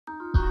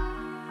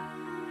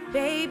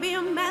Baby,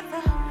 I'm at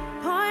the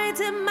point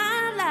in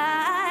my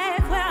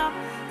life where I'm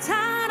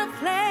tired of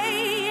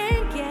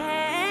playing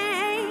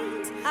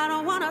games. I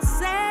don't wanna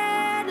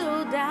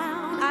settle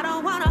down. I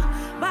don't wanna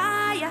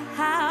buy a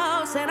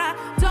house, and I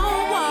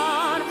don't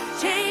wanna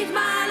change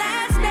my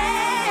last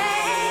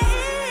name.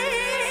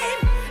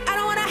 I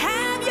don't wanna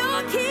have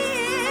your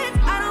kids.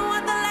 I don't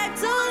want the life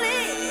to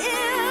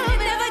live.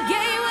 Never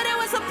gave what it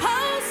was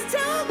supposed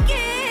to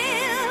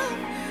give.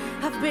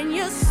 I've been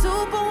your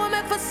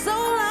superwoman for so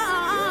long.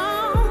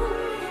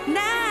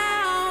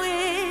 Now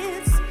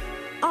it's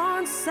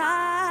on site.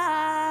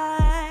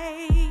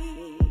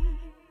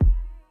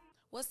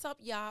 What's up,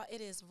 y'all? It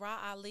is Ra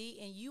Ali,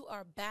 and you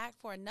are back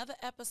for another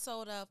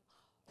episode of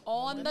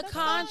On the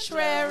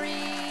Contrary.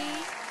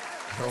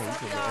 Oh, you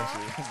could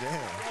actually,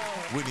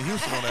 damn. Whitney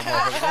Houston on that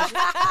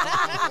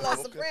motherfucker. A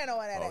little soprano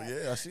on that. Oh,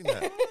 yeah, I seen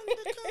that. On the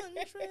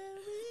contrary.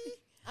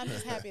 I'm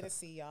just happy to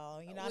see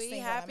y'all. You know, We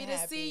happy to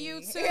see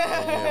you too.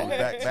 Yeah, we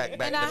back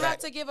And I to have back.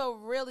 to give a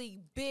really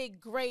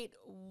big, great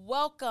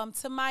welcome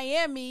to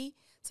Miami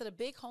to the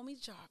big homie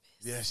Jarvis.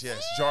 Yes.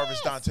 Jarvis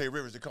Dante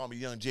Rivers. They call me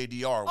Young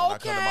JDR when I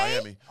come to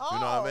Miami. You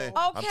know what I mean?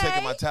 I'm Okay.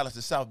 taking my talents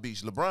to South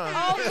Beach. LeBron. Okay,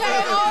 all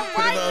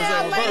right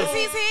now, ladies,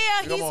 he's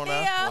here. Come on here.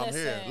 now. I'm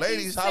here.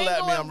 Ladies, He's holla at me.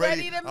 single I'm and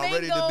ready. ready to I'm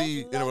ready to mingle.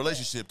 be in a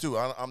relationship too.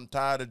 I'm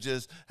tired of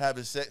just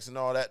having sex and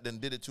all that. Then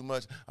did it too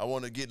much. I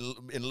want to get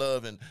in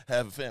love and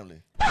have a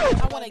family.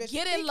 I want to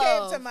get in He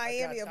love. came to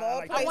Miami of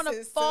all places. I want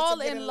to fall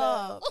get in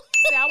love.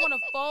 Say, I want to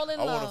fall in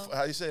love.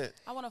 How you say it?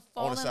 I want to I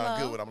fall want in to sound love.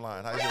 good when I'm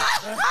lying. How you say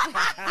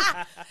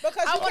it?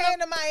 Because you came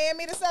to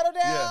Miami to settle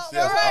down? Yes.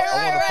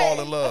 I want to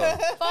fall in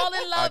love. Fall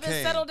in love and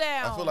can. settle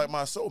down. I feel like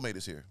my soulmate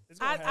is here.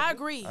 I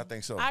agree. I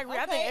think so. I agree.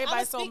 I think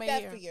everybody's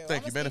soulmate here.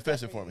 Thank you.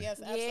 Manifest it for me.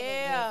 Yes,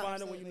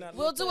 absolutely. Yeah.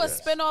 We'll do a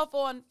spinoff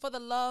on For the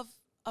Love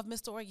of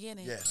Mr.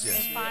 Organic. Yes.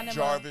 And find him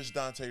Jarvis,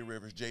 Dante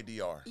Rivers,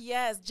 JDR.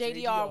 Yes,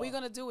 JDR. We're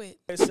going to do it.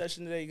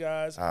 Session today,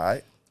 guys. All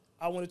right.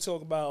 I want to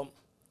talk about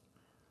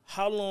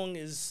how long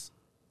is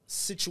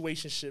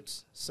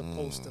situationships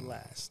supposed to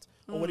last,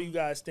 or what do you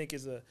guys think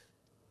is a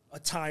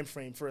time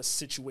frame for a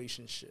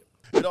situationship?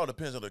 It all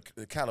depends on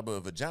the caliber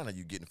of vagina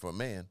you getting for a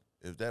man.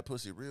 If that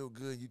pussy real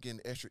good, you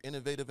getting extra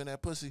innovative in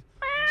that pussy.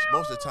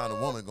 Most of the time,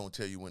 the woman gonna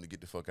tell you when to get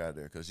the fuck out of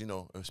there, because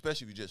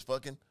especially if you just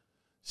fucking,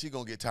 she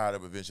gonna get tired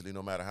of it eventually.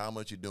 No matter how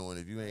much you're doing,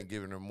 if you ain't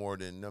giving her more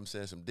than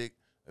some dick,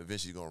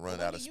 eventually you're gonna run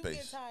out of space. You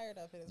get tired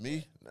of it.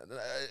 Me,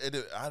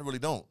 I really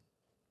don't.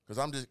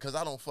 Cause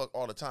I don't fuck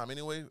all the time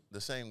anyway, the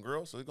same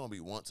girl. So it's gonna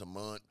be once a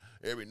month,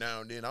 every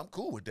now and then. I'm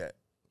cool with that.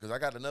 Cause I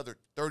got another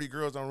 30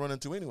 girls I'm running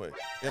to anyway.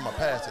 In my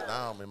past,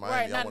 now I'm in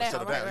Miami. I want to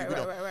settle down.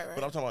 Right.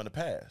 But I'm talking about in the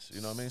past. You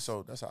know what I mean?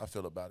 So that's how I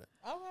feel about it.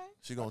 Okay.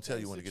 She gonna tell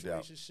you when to get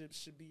out.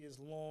 Situationships should be as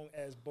long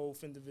as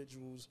both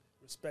individuals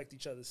respect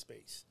each other's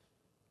space.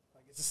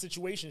 Like, it's a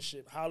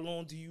situationship. How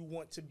long do you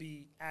want to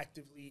be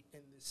actively in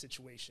this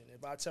situation?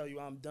 If I tell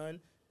you I'm done,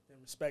 then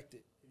respect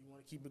it. If you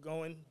want to keep it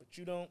going, but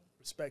you don't,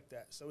 respect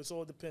that. So it's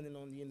all dependent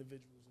on the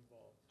individuals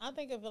involved. I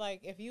think of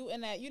like if you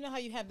in that, you know how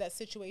you have that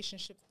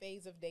situationship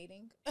phase of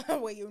dating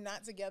where you're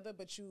not together,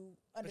 but you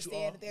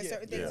understand that there's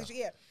certain things that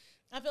you,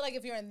 I feel like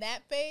if you're in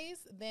that phase,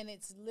 then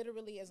it's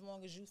literally as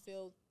long as you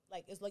feel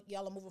like it's like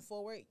y'all are moving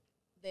forward,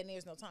 then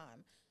there's no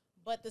time.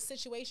 But the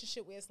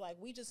situationship where it's like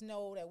we just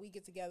know that we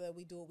get together,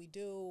 we do what we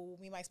do,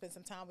 we might spend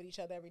some time with each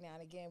other every now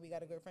and again, we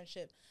got a good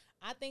friendship.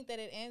 I think that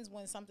it ends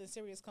when something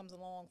serious comes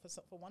along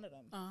for one of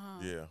them.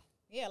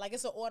 Yeah, like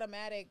it's an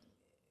automatic.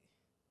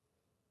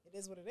 It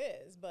is what it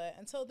is. But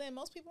until then,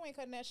 most people ain't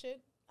cutting that shit.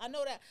 I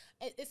know that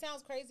it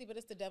sounds crazy, but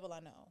it's the devil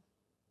I know.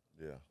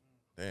 Yeah.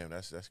 Damn,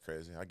 that's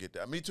crazy. I get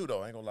that. Me too,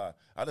 though. I ain't gonna lie.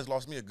 I just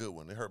lost me a good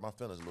one. It hurt my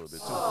feelings a little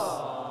bit too.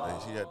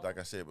 And she had, like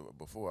I said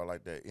before, I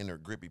like that inner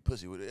grippy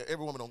pussy.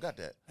 Every woman don't got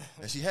that,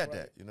 and she had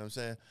that. You know what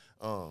I'm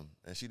saying?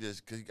 And she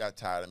just cause she got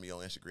tired of me on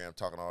Instagram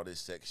talking all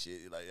this sex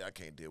shit. Like, I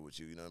can't deal with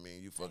you. You know what I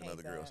mean? You fucking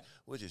other girls,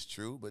 which is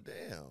true. But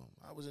damn,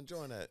 I was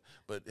enjoying that.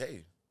 But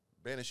hey,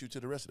 banish you to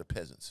the rest of the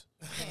peasants.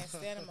 Can't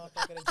stand a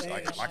motherfucker to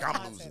like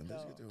I'm losing.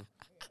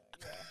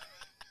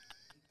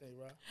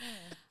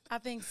 I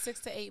think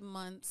 6 to 8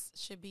 months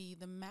should be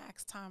the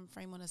max time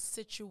frame on a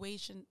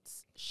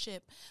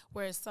situationship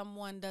where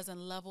someone doesn't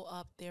level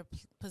up their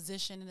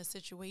position in a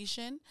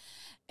situation.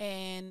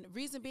 And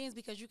reason being is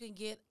because you can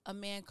get a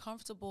man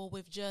comfortable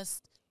with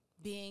just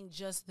being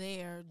just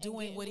there,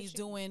 doing what he's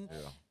doing,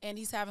 and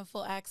he's having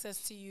full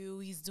access to you.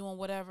 He's doing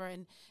whatever.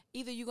 And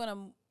either you're going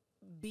to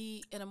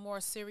be in a more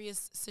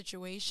serious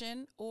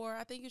situation, or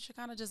I think you should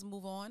kind of just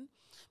move on.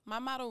 My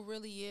motto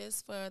really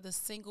is for the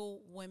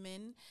single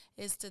women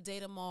is to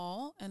date them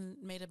all and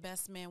may the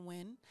best man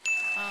win.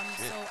 So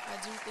I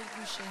do think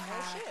you should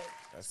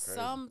have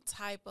some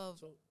type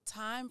of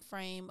time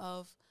frame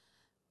of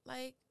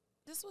like,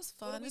 this was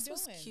fun, this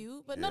was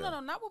cute, but no,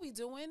 not what we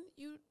doing.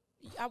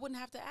 I wouldn't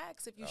have to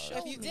ask if you showed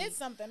if you me. did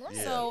something right.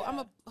 So I'm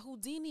a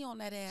Houdini on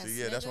that ass.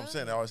 See, that's what I'm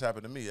saying. That always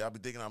happened to me. I be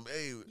thinking,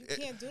 you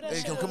can't do that.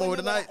 Hey, shit come over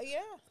tonight. Yeah.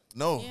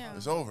 no, Yeah.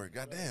 it's over.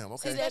 Goddamn.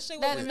 Okay. Especially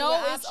That with no,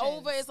 no it's options.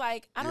 over. It's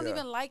like I don't Yeah.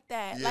 even like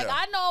that. Yeah. Like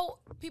I know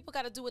people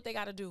got to do what they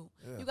got to do.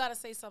 Yeah. You got to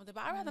say something,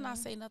 but I'd rather not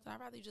say nothing. I'd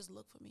rather you just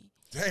look for me.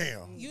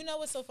 Damn. You know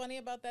what's so funny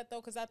about that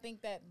though? Because I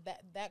think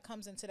that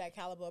comes into that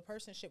caliber of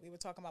personship we were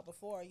talking about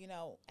before. You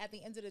know, at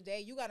the end of the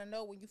day, you got to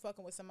know when you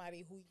fucking with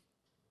somebody who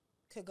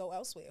could go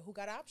elsewhere, who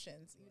got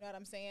options. You know what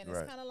I'm saying?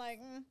 Right. It's kind of like,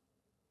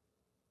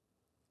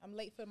 I'm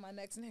late for my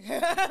next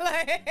nigga.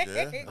 Like,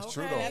 Yeah, that's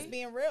true Okay. though. that's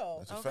being real.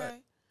 That's a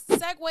fact.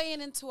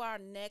 Segueing into our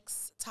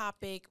next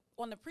topic.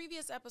 On the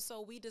previous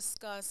episode, we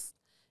discussed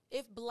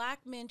if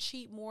black men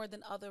cheat more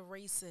than other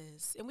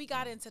races, and we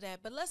got into that.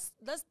 But let's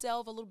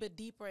delve a little bit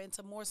deeper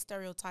into more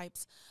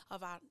stereotypes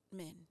of our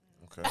men.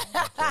 Okay.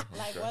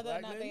 Like whether or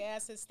Black not men? they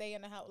ask to stay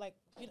in the house, like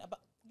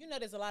you know,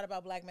 there's a lot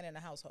about black men in the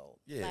household.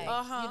 Yeah. Like,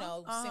 Uh-huh, you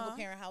know, uh-huh. single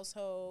parent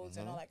households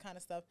and all that kind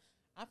of stuff.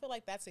 I feel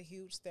like that's a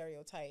huge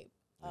stereotype.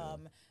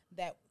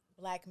 That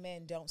black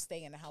men don't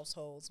stay in the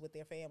households with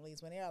their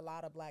families when there are a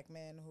lot of black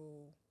men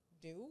who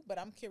do. But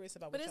I'm curious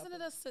about. But what isn't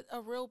y'all it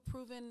a real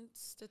proven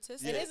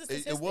statistic? It is a It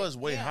statistic, was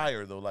way yeah.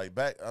 higher though. Like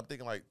back, I'm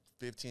thinking like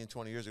 15,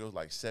 20 years ago, it was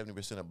like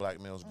 70% of black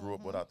males grew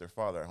up without their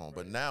father at home.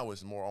 But now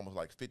it's more almost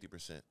like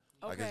 50%.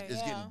 Like Okay. it's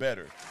Yeah. getting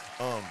better.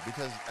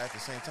 Because at the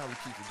same time we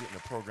keep forgetting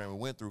the program we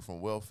went through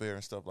from welfare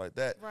and stuff like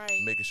that. Right.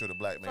 Making sure the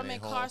black man From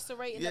ain't home.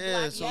 incarcerating the Yeah,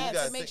 black so man we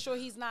gotta to make think- sure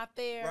he's not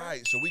there.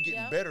 Right. So we getting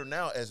Yep. better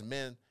now as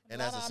men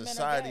and A as lot a of men are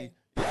society. gay.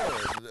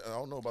 Yeah, I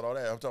don't know about all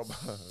that. I'm talking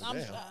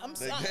about. I'm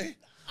They sorry. gay?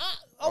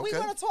 Are we Okay.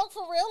 going to talk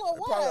for real or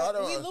Probably, I what?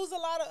 don't- We lose a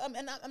lot of,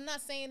 and I'm not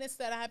saying this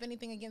that I have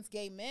anything against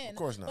gay men. Of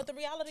course not. But the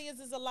reality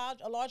is a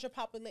larger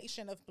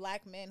population of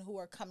black men who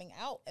are coming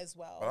out as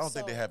well. But I don't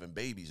think So they're having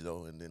babies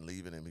though, and then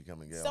leaving and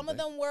becoming gay. I some don't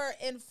of think. them were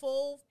in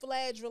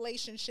full-fledged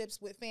relationships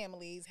with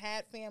families,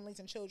 had families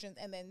and children,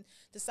 and then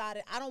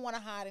decided, I don't want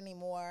to hide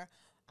anymore.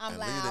 I'm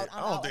And leave loud. it. I'm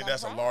I don't out, think and I'm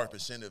that's a proud. large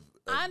percent of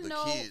I the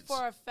know kids.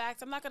 for a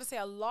fact, I'm not going to say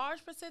a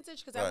large percentage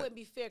because that Right. wouldn't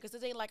be fair because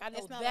it ain't like I know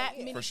It's not that like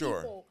it. many For sure.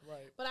 people.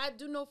 Right. But I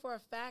do know for a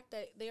fact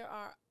that there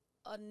are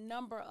a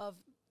number of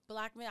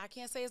black men. I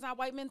can't say it's not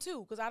white men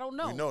too because I don't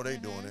know. We know they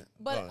doing it.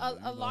 But No, you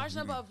a know, large you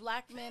number be- of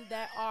black men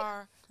that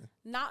are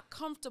not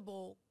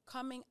comfortable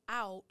coming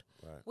out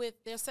Right.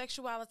 with their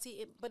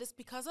sexuality, but it's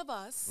because of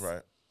us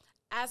Right.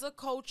 as a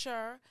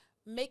culture,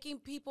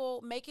 making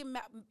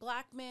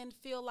black men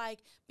feel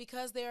like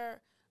because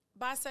they're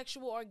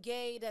bisexual or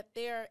gay that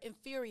they're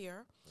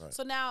inferior. Right.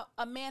 So now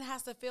a man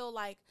has to feel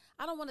like,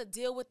 I don't want to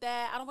deal with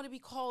that. I don't want to be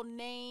called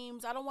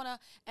names. I don't want to,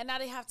 and now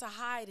they have to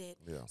hide it.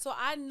 Yeah. So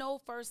I know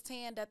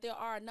firsthand that there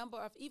are a number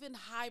of even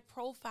high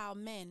profile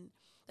men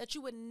that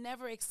you would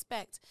never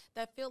expect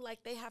that feel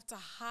like they have to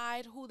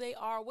hide who they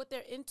are, what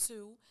they're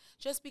into,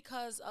 just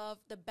because of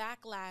the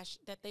backlash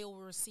that they will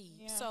receive.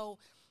 Yeah. So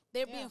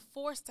they're Yeah. being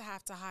forced to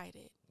have to hide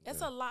it.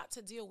 It's a lot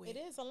to deal with. It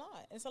is a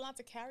lot. It's a lot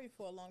to carry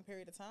for a long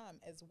period of time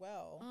as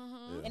well.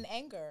 Yeah. And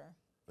anger.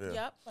 Yeah.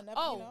 Yep. Whenever,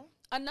 Oh, you know.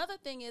 another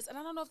thing is, and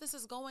I don't know if this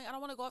is going, I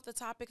don't want to go off the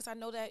topic because I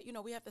know that,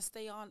 we have to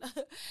stay on,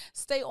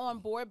 stay on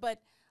board.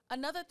 But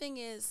another thing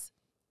is,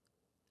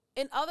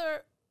 in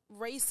other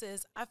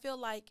races, I feel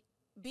like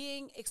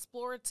being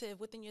explorative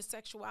within your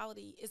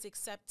sexuality is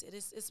accepted.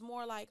 It's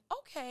more like,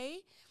 okay.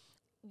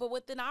 But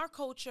within our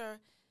culture,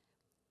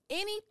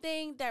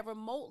 anything that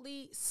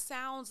remotely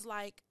sounds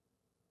like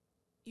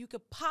you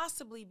could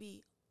possibly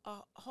be a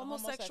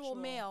homosexual homosexual.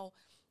 male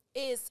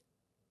is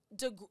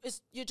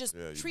you're just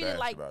Yeah, you treated bashed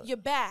like about it. you're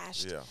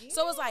bashed. Yeah.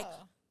 So it's like,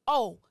 Yeah.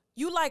 oh,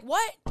 you like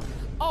what?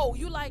 Oh,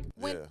 you like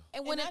when Yeah. and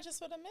And when not it, just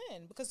for the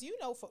men, because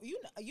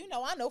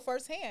I know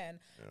firsthand.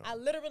 I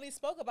literally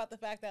spoke about the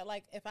fact that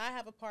like if I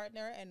have a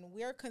partner and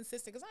we're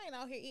consistent, because I ain't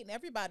out here eating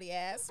everybody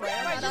ass, right?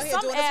 I'm Right, not just out here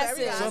some doing this for asses.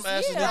 everybody. Some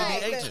asses Yeah. need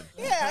to be Right. Asian.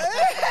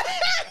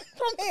 Yeah,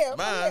 from here.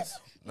 Mine's.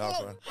 No, I'm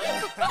sorry.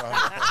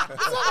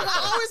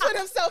 I always put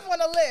himself on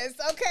the list,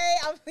 okay?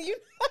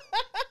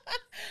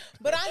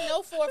 But I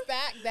know for a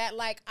fact that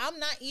like I'm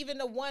not even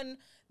the one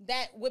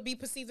that would be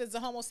perceived as a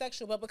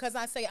homosexual, but because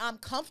I say I'm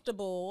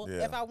comfortable,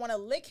 Yeah. if I want to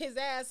lick his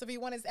ass, if he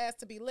want his ass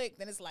to be licked,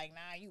 then it's like,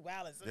 nah, you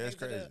wild as Yeah, it's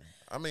crazy.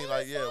 I mean,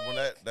 like, yeah, when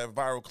that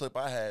viral clip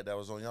I had that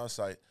was on your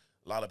site,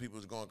 a lot of people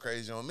was going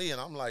crazy on me,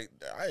 and I'm like,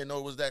 I didn't know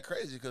it was that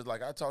crazy because,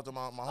 like, I talked to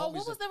my homies. oh,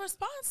 what was the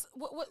response?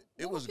 What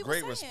It were was people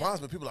great saying? response,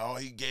 but people like, oh,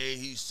 he gay,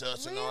 he's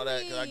sus and all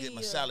that because I get my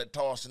Really? salad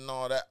tossed and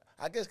all that.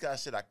 I guess because I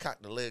said I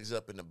cocked the legs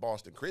up in the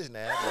Boston Chris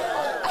now.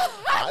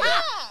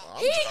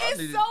 He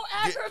is so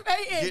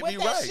aggravated Get with me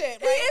that right.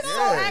 shit, He right? is so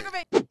Yeah.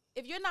 aggravated.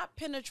 If you're not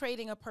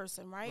penetrating a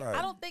person, right? Right.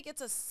 I don't think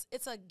it's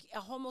a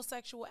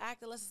homosexual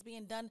act unless it's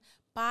being done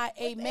by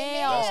a With a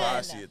male. That's how I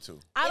Man. see it too.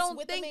 I It's don't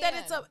with the think that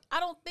it's man.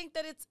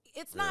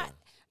 it's not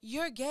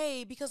you're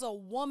gay because a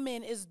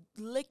woman is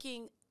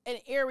licking an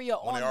area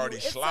When on they already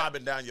you. It's a-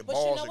 slobbing down your But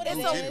you balls know and what it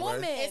It's gooch a anyway.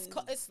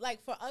 woman. It's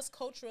like for us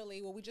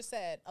culturally, what we just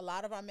said, a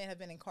lot of our men have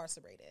been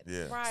incarcerated.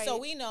 Yeah. Right. So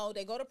we know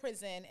they go to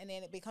prison and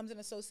then it becomes an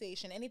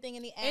association. Anything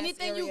in the ass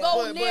Anything you area- go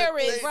But near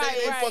they, it, right,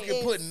 they right.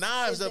 fucking put It's-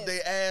 knives up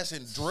it's- their ass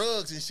and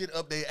drugs and shit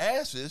up their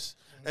asses.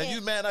 And Yeah.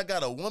 you mad I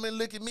got a woman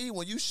licking me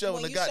when you shoving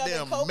When the you shoving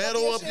goddamn coke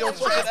metal up shit your and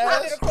fucking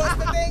transport it ass? across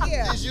the thing,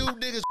 yeah. Is you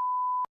niggas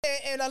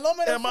and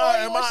aluminum Am foil I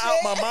and out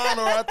shit. my mind,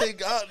 or I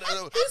think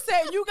He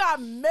said you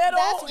got metal.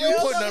 That's you real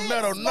putting a shit.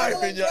 metal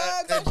knife in your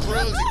Smuggling and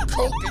drugs and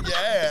coke in your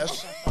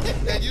ass,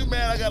 and you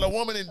mad I got a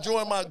woman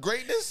enjoying my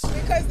greatness?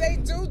 Because they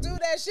do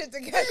that shit to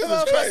get Jesus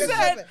motherfuckers Christ.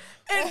 tripping.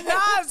 And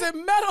knives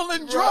and metal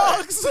and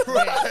drugs.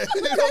 Right.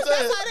 You know what I'm That's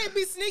saying? how they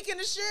be sneaking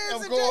the shares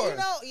Of and just, course. you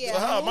know, yeah. So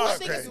how am I I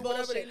think crazy? it's Do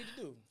whatever they bullshit. need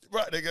to do.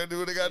 Right, they gotta do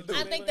what they gotta do.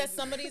 I think that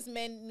some of these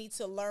men need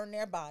to learn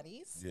their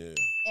bodies Yeah.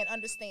 and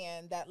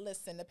understand that,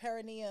 listen, the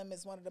perineum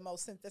is one of the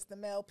most, that's the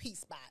male P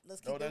spot.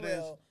 Let's keep Oh, it that is?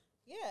 real.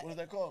 Yeah. What is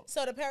that called?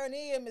 So the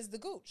perineum is the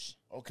gooch.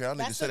 Okay, I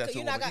need to say that to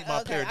you're a woman. not Eat my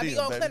I be perineum,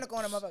 going baby. clinical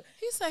on a motherfucker.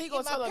 He said he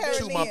gonna Eat tell my her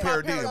Chew my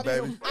perineum,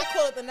 baby. I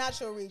call it the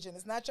natural region.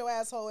 It's not your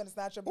asshole and it's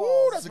not your balls.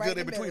 Ooh, that's It's a right good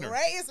in the in-betweener. middle,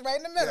 right? It's right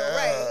in the middle, Yeah.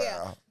 right?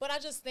 Yeah. But I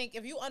just think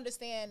if you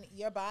understand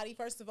your body,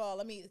 first of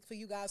all, for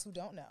you guys who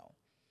don't know,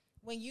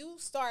 when you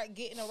start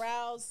getting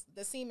aroused,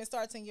 the semen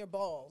starts in your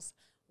balls.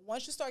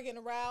 Once you start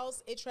getting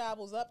aroused, it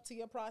travels up to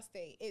your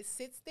prostate. It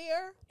sits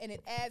there and it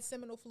adds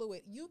seminal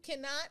fluid. You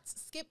cannot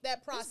skip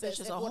that process.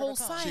 Bitch is in a order whole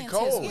to come. scientist.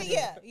 cold. with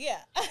it. Yeah.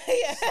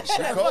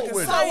 She cold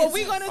with So it. what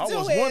we gonna I do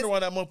was is, wondering why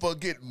that motherfucker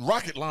get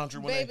rocket launcher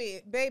when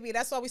baby,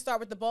 that's why we start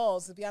with the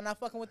balls. If y'all not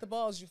fucking with the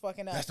balls, you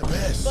fucking up. That's the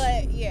best.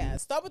 But yeah,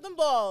 start with them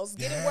balls,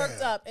 get it worked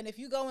Yeah. up, and if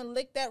you go and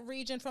lick that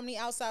region from the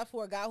outside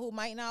for a guy who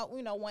might not,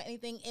 want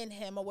anything in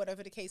him or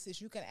whatever the case is,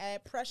 you can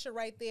add pressure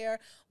right there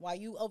while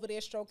you over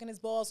there stroking his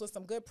balls with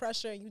some good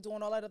pressure and you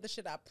doing all that other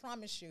shit. I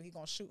promise you, he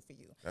gonna shoot for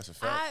you. That's a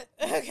fact.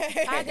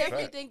 Okay. I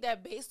definitely Right. think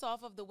that based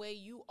off of the way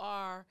you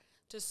are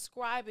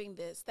describing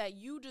this, that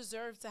you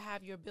deserve to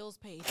have your bills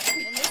paid.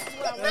 And this is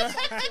what I want to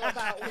talk to you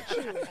about with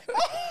you.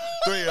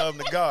 3 of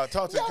them to God.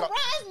 Talk to Yo,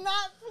 Ryan's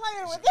not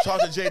playing with it.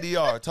 talk to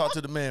JDR. Talk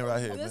to the man right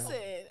here, Listen,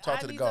 man. Talk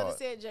I to the need to God.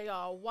 understand,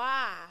 JR,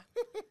 why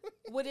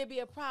would it be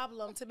a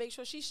problem to make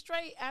sure she's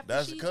straight after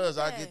That's she's because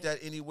I dead? get that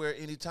anywhere,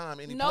 anytime,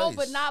 any No,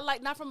 place.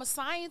 but not from a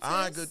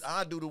scientist.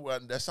 I do the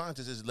one. That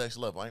scientist is next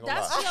level. I ain't gonna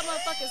That's lie. your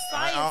motherfucking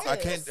I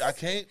scientist.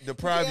 can't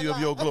deprive you of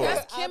your glory.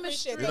 That's I appreciate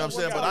chemistry. You know what I'm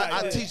saying? But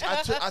I teach.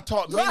 I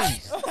taught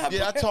many.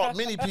 Yeah, I taught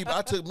many people.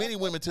 I took many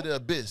women to the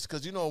abyss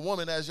because a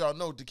woman, as y'all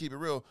know, to keep it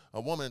real,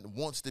 a woman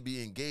wants to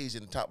be engaged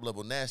in the top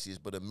level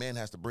nastiest, but a man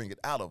has to bring it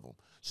out of them.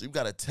 So you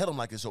got to tell them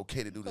like it's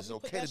okay to do this. It's You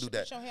put okay to do put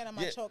that. your hand on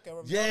my choke and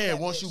remove Yeah. that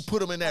Once bitch. you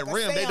put them in that Like a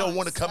rim, they don't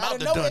want to seance. come Out out of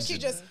the nowhere, she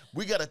dungeon. just-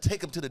 We got to take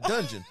them to the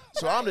dungeon.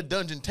 So I'm the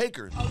dungeon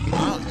taker.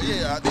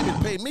 They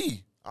didn't pay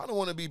me. I don't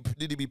want to be.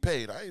 Did he be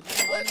paid? I ain't.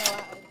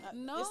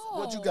 No.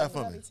 What you got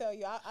for Let me? me tell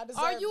you, I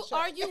deserve Are you the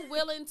check.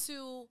 willing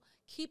to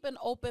keep an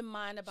open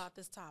mind about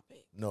this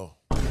topic? No,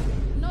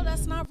 No,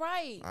 that's not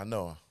right. I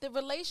know. The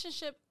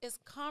relationship is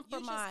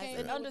compromised came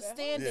and up with that.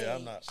 understanding. Yeah,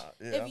 I'm not.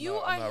 If you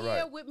are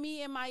here with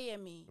me in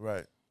Miami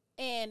Right.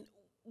 and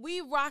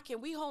we rocking,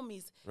 we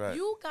homies, Right.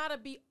 you gotta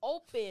be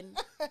open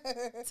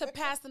to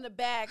passing the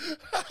bag.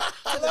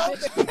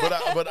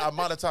 but I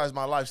monetize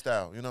my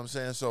lifestyle. You know what I'm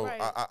saying? So Right.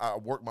 I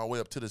work my way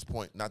up to this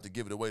point, not to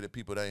give it away to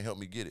people that ain't helped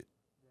me get it.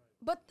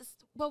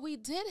 But we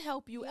did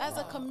help you as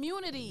a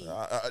community.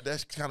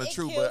 That's kind of It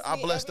true, kills but I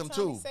me bless every them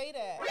time too. you say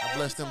that. I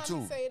bless Every them time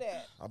you too. say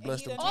that. I And bless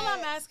he them done too. All I'm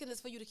had- asking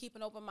is for you to keep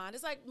an open mind.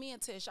 It's like me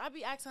and Tish. I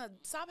be asking her,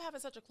 stop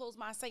having such a closed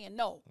mind saying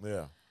no.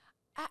 Yeah.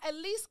 At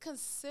least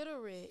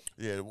consider it.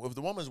 Yeah, if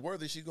the woman's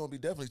worthy, she's gonna be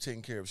definitely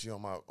taken care of. She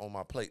on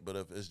my plate. But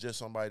if it's just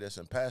somebody that's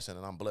in passing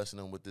and I'm blessing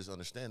them with this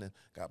understanding,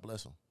 God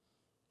bless them.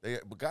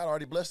 But God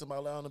already blessed them by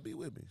allowing them to be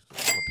with me.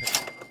 So I'm gonna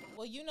pay.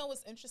 Well,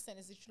 what's interesting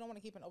is that you don't want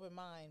to keep an open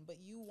mind, but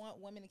you want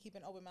women to keep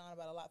an open mind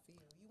about a lot for you.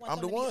 You want I'm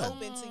them the to one.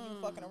 be open to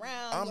you fucking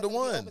around. I'm You the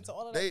want them to be one. open to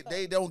all of that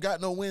They stuff. don't got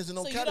no wins and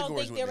no So you categories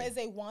don't think with there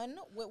me. is a one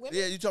with women?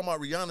 Yeah, you talking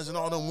about Rihanna's and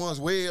all them ones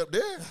way up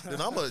there?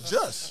 Then I'm gonna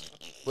adjust.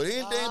 But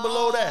anything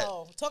below that,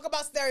 Oh, talk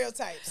about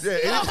stereotypes. yeah,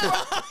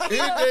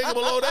 anything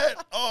below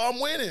that, I'm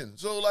winning.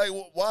 So like,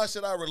 why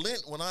should I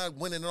relent when I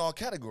win in all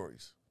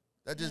categories?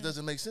 That just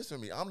doesn't make sense for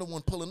me. I'm the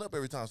one pulling up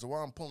every time, so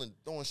why I'm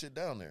throwing shit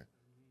down there?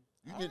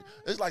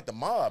 It's like the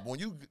mob. When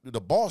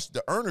the boss,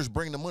 the earners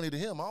bring the money to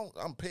him.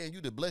 I'm paying you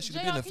to bless you to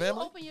be in JR, the can you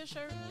family. open your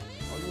shirt?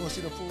 Oh, you want to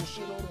see the full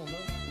shit? Hold on,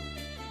 man.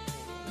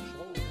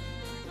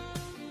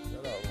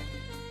 Shout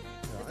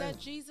out. Is that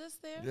Jesus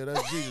there? Yeah,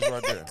 that's Jesus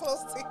right there.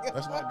 Close to you.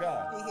 That's my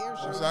guy. He hears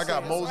So you. I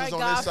got Moses right, on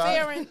God this side.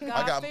 fearing,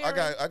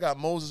 God I got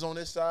Moses on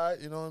this side.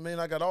 You know what I mean?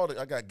 I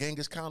got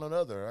Genghis Khan on the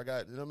other. I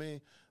got, you know what I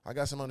mean? I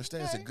got some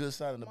understanding. It's Okay. the good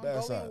side and the Mongolian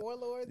bad side.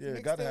 warlords Yeah,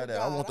 mixed gotta in have with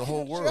that. I God. want the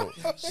whole Sure. world.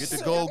 Get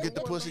the gold, get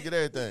the pussy, get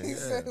everything. He Yeah.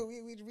 said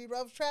we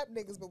rough trap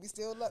niggas, but we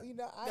still love,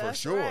 For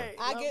sure. Right.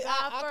 I Love get, God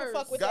I can first.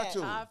 fuck with Got that. to.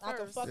 God I can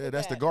first. fuck Yeah, with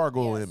that's that. the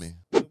gargoyle Yes. in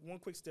me. One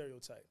quick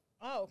stereotype: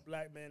 Oh,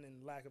 black men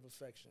and lack of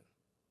affection.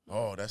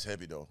 Oh, that's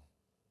heavy though.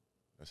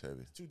 That's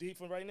heavy. Too deep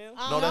for right now.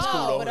 No, that's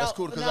cool though. but That's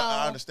cool because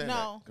I understand that.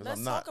 no. Because Let's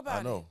I'm not. talk about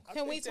I know. I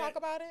Can we think talk that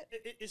about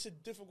it? It's a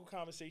difficult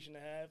conversation to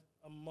have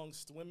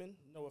amongst women.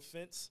 No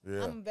offense.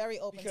 Yeah. I'm very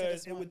open to Because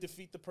this it one. would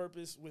defeat the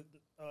purpose with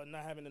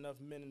not having enough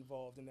men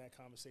involved in that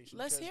conversation.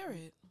 Let's Because- hear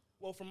it.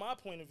 Well, from my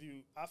point of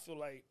view, I feel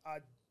like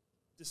I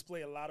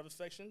display a lot of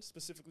affection,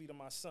 specifically to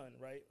my son,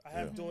 right? I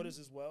have Yeah. daughters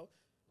as well,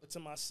 but to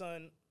my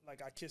son,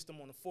 like I kissed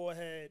him on the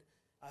forehead.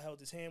 I held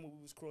his hand when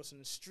we was crossing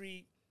the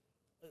street.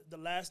 the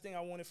last thing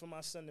I wanted for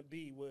my son to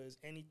be was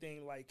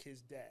anything like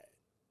his dad,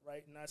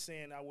 right? Not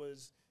saying I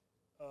was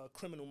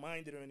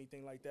criminal-minded or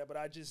anything like that, but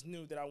I just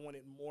knew that I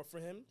wanted more for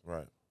him.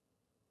 Right.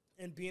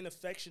 And being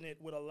affectionate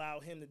would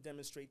allow him to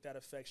demonstrate that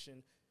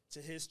affection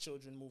to his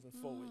children moving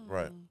forward.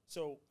 Right.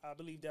 So I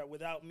believe that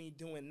without me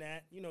doing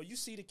that, you know, you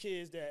see the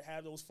kids that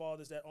have those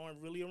fathers that aren't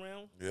really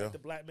around, Yeah. like the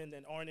black men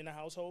that aren't in the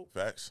household.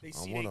 Facts. They I'm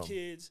see one their of 'em.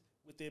 kids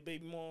with their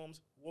baby moms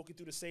walking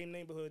through the same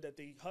neighborhood that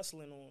they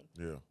hustling on,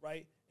 Yeah.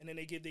 right? And then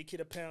they give their kid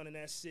a pound and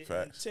that's it.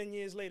 Facts. And 10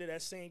 years later,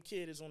 that same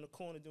kid is on the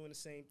corner doing the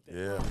same thing.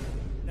 Yeah.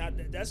 Now,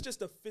 that's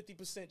just a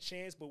 50%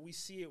 chance, but we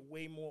see it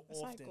way more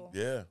often cycle.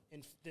 Yeah.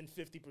 than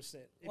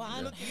 50%. If Well, you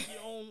I look at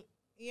your own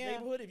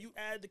neighborhood, if you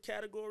add the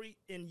category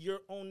in your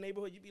own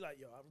neighborhood, you'd be like,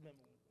 yo, I remember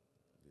when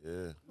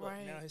Yeah. look,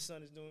 Right. now his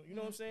son is doing, you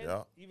know what I'm saying?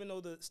 Yeah. Even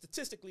though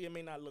statistically it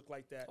may not look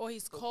like that. Or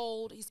he's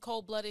cold. He's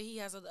cold-blooded. He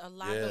has a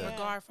lack of Yeah.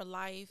 regard for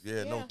life.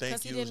 Yeah. No Yeah. thank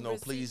 'Cause he yous, didn't no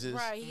receive- pleases.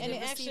 Right. He And it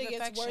didn't actually receive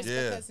gets affection. worse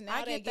Yeah. because now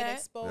I they get get that.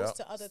 exposed Yep.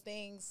 to other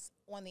things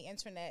on the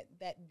internet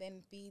that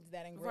then feeds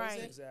that and grows Right.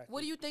 it. Exactly.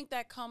 What do you think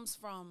that comes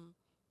from?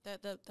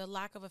 The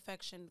lack of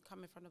affection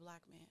coming from the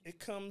black man. It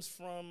comes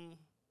from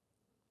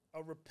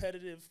a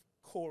repetitive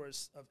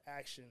chorus of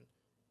action,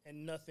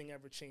 and nothing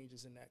ever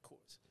changes in that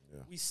course.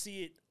 Yeah. We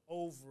see it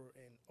over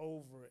and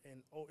over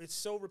and over. It's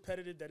so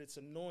repetitive that it's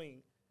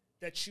annoying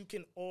that you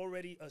can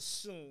already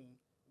assume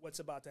what's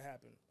about to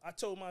happen. I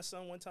told my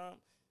son one time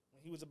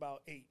when he was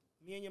about 8,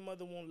 me and your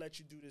mother won't let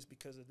you do this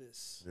because of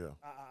this. Yeah.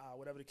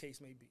 Whatever the case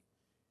may be.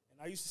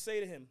 And I used to say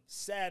to him,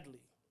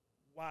 sadly,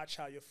 watch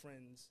how your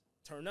friends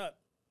turn up.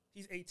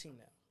 He's 18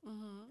 now.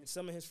 And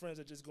some of his friends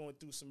are just going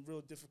through some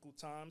real difficult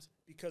times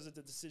because of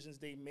the decisions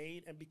they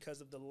made and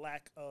because of the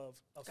lack of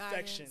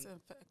affection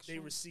Guidance, they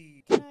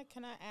received.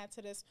 Can I add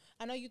to this?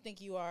 I know you think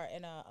you are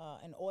in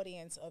an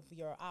audience of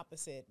your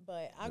opposite,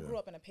 but I grew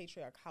up in a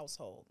patriarch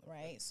household,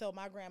 right? So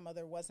my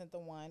grandmother wasn't the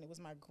one. It was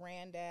my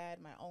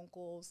granddad, my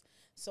uncles.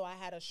 So I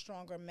had a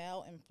stronger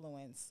male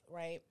influence,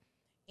 right?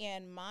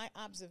 And my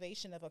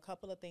observation of a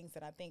couple of things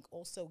that I think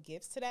also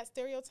gives to that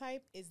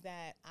stereotype is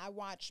that I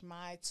watched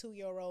my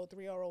 2-year-old,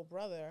 3-year-old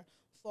brother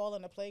fall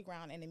on the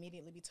playground and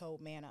immediately be told,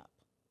 man up.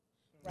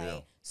 Right? Yeah.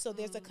 So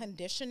there's a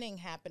conditioning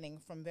happening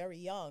from very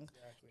young.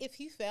 Exactly. If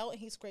he fell and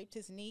he scraped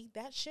his knee,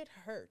 that shit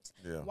hurt.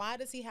 Yeah. Why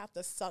does he have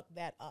to suck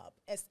that up?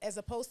 As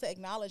opposed to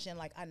acknowledging,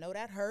 like, I know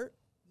that hurt.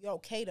 You're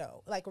okay,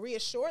 though. Like,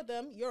 reassure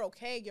them, you're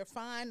okay, you're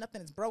fine,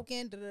 nothing is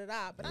broken,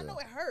 da-da-da. But I know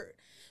it hurt.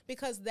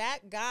 Because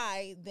that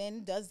guy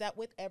then does that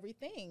with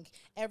everything.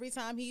 Every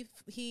time he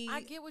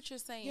I get what you're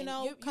saying. you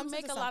know, you comes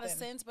make into a lot of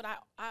something. sense, but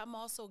I'm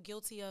also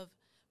guilty of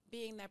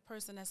being that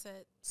person that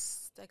said,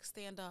 like,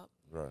 stand up.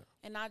 Right.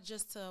 And not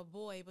just to a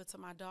boy, but to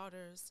my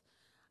daughters.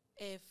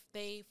 If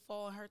they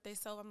fall and hurt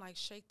themselves, I'm like,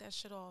 shake that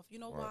shit off. You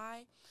know Right.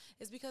 why?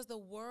 It's because the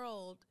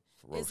world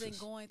Ferocious. isn't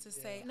going to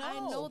say, No. I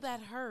know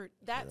that hurt.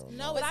 That's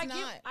No, but it's I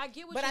not. I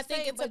get what But you're I think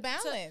saying, it's a but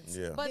balance.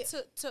 Yeah. But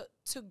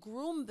to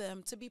groom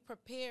them, to be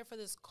prepared for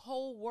this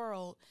cold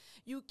world,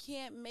 you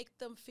can't make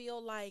them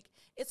feel like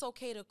it's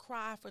okay to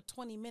cry for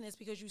 20 minutes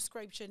because you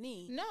scraped your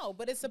knee. No,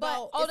 but it's But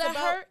about that about,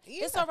 hurt.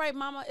 yeah. It's all right,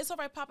 mama. It's all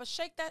right, papa.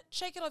 Shake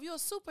it off. You're a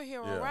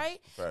superhero, Yeah, right?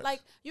 facts.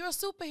 Like you're a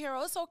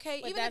superhero. It's okay,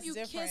 But even if that's you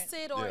different. kiss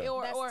it or Yeah.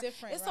 or, That's or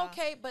different, it's Ra.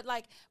 okay. But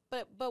like,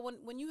 but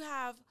when you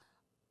have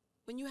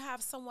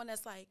someone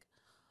that's like,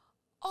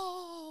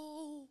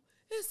 oh,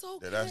 it's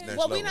okay. that's next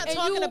Well, we're level. not And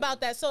talking you-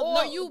 about that. So or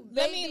no, you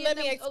let me babying them.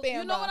 expand.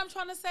 You know Ra. what I'm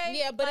trying to say?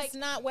 Yeah, but Like, it's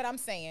not what I'm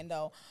saying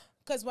though.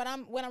 Because what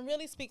I'm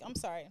really speaking. I'm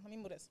sorry. Let me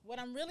move this. What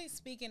I'm really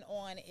speaking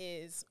on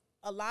is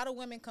a lot of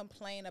women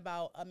complain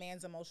about a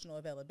man's emotional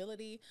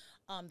availability,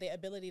 their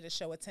ability to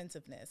show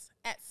attentiveness.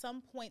 At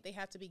some point, they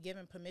have to be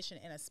given permission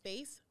in a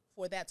space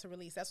for that to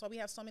release. That's why we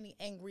have so many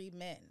angry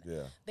men.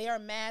 Yeah. They are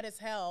mad as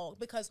hell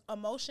because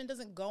emotion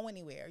doesn't go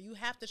anywhere. You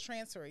have to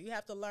transfer it. You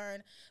have to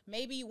learn.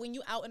 Maybe when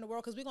you out in the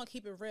world, because we're going to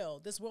keep it real,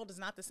 this world is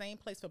not the same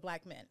place for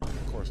black men.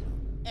 Of course not.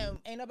 And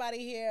ain't nobody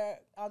here,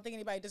 I don't think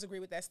anybody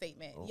disagree with that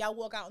statement. Y'all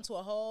walk out into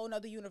a whole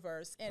nother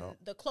universe. And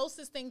the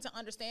closest thing to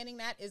understanding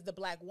that is the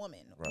black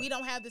woman. Right. We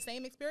don't have the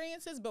same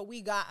experiences, but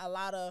we got a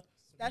lot of,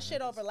 that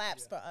shit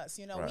overlaps for us.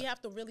 You know, Right. we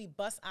have to really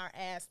bust our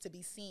ass to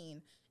be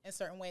seen in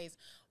certain ways.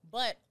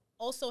 But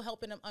also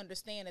helping them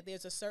understand that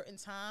there's a certain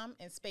time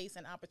and space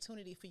and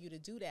opportunity for you to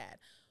do that.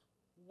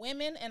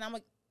 Women, and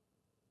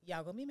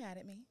y'all gonna be mad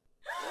at me.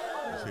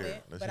 a little hear bit,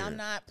 it. Let's but hear I'm it.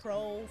 not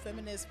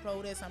pro-feminist,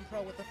 pro this. I'm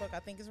pro what the fuck I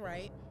think is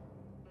right.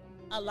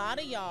 A lot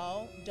of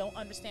y'all don't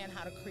understand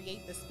how to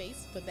create the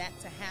space for that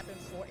to happen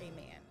for a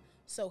man.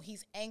 So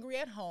he's angry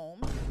at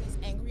home, he's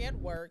angry at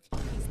work,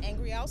 he's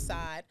angry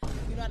outside,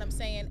 you know what I'm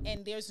saying?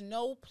 And there's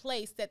no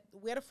place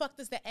where the fuck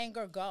does the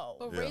anger go?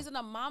 But Yeah. raising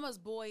a mama's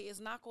boy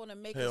is not going to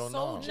make Hell a no.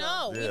 soldier.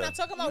 No, Yeah. we're not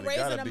talking about It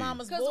raising gotta a be.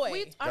 mama's Because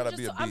boy. Gotta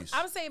be a beast.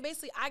 I'm saying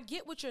basically, I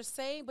get what you're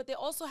saying, but there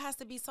also has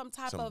to be some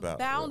type Some of yeah.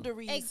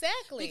 boundaries.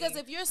 Exactly. Because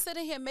if you're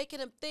sitting here making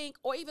them think,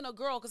 or even a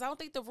girl, because I don't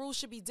think the rules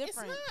should be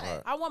different. not.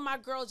 Right. I want my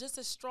girl just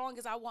as strong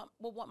as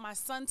would want my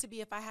son to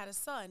be if I had a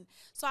son.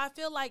 So I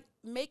feel like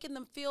making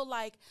them feel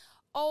like,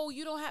 oh,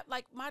 you don't have,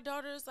 like, my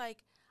daughter's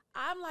like,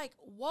 I'm like,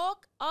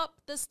 walk up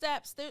the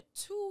steps. They're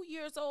 2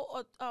 years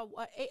old, a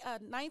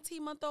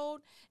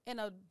 19-month-old, and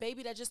a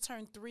baby that just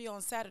turned 3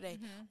 on Saturday.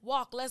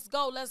 Walk, let's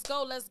go, let's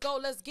go, let's go,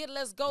 let's get,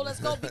 let's go,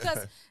 let's go.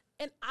 Because,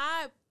 and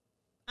I'm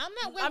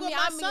not with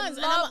my sons,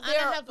 and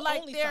I have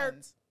like only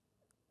sons.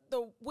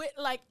 With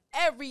like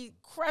every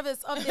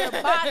crevice of their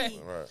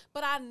body. Right.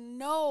 But I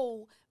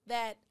know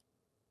that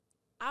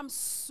I'm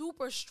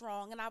super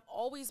strong, and I've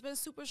always been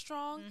super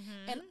strong,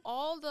 and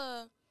all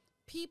the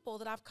people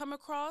that I've come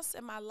across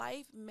in my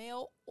life,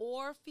 male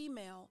or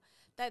female,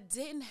 that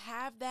didn't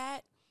have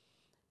that,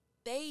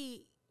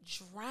 they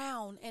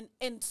drown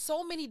in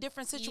so many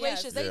different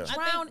situations. They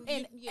drown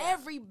in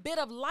every bit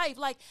of life.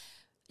 Like,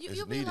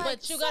 you be like,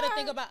 but you got to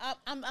think about.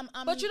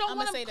 But you don't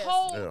want them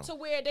cold to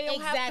where they don't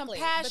have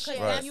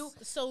compassion.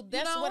 So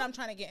that's what I'm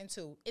trying to get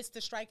into. It's the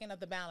striking of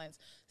the balance.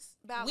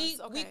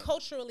 We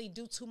culturally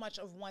do too much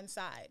of one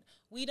side.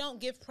 We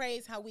don't give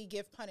praise how we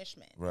give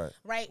punishment.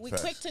 Right. We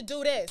quick to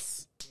do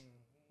this.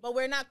 But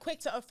we're not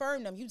quick to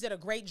affirm them. You did a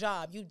great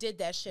job. You did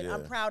that shit.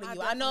 I'm proud of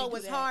you. I know it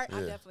was hard.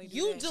 I definitely do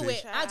you do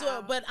it. I do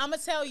it. But I'm going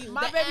to tell you.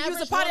 My baby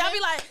used to potty. I'll be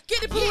like,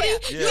 get it, booty.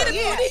 Get it,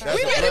 booty.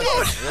 We get it.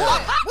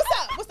 What's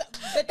up?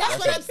 But that's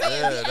what I'm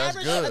saying.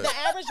 The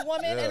average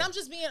woman, and I'm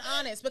just being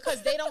honest,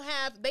 because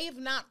they've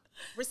not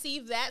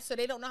received that, so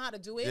they don't know how to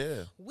do it.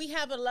 Yeah. We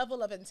have a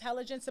level of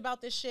intelligence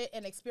about this shit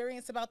and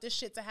experience about this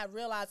shit to have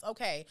realized,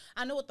 okay,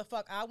 I know what the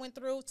fuck I went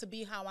through to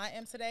be how I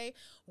am today.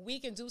 We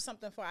can do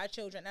something for our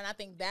children, and I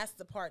think that's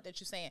the part that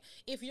you're saying.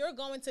 If you're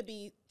going to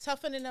be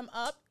toughening them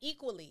up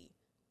equally,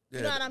 you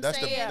know what I'm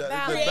saying? The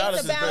balance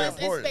is very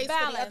important. Space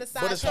for the other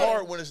side. But it's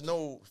hard when there's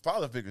no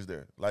father figures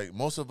there. Like,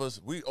 most of us,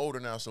 we older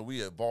now, so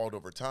we evolved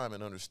over time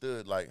and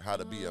understood, like, how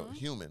to be a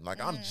human. Like,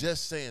 I'm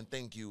just saying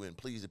thank you and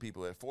please the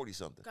people at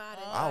 40-something.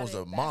 I was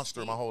a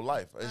monster my whole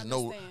life. I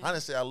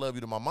didn't say I love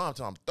you to my mom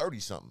until I'm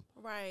 30-something.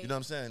 Right. You know what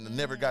I'm saying? And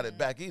never got it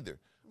back either.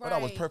 But I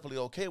was perfectly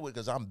okay with it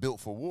because I'm built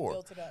for war.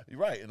 Built it up. You're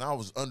right. And I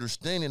was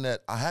understanding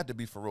that I had to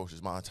be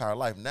ferocious my entire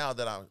life. Now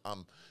that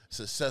I'm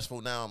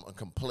successful, now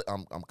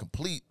I'm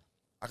complete.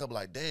 I could be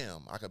like,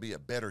 damn, I could be a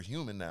better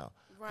human now.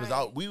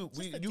 Because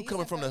you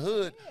coming from the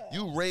hood,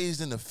 you raised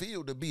in the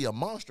field to be a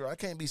monster. I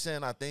can't be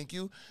saying I thank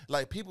you.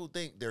 Like, people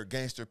think they're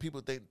gangster.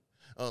 People think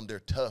they're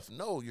tough.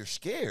 No, you're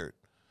scared.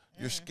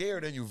 You're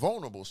scared and you're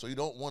vulnerable. So you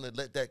don't want to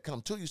let that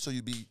come to you, so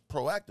you be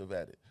proactive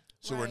at it.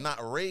 So we're not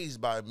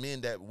raised by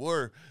men that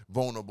were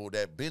vulnerable,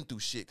 that been through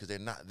shit, because they're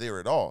not there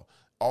at all.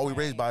 All we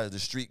raised by is the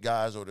street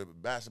guys or the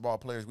basketball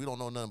players. We don't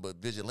know nothing but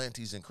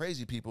vigilantes and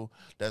crazy people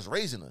that's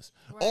raising us.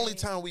 Only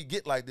time we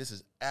get like this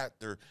is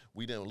after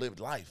we done lived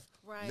life.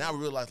 Now we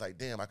realize, like,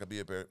 damn, I could be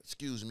a better.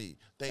 Excuse me.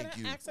 Thank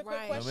you. Ask a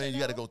quick question, I mean, you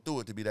got to go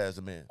through it to be that as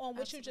a man. On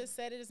what you just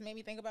said, it just made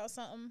me think about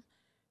something.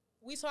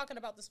 We talking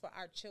about this for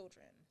our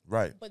children.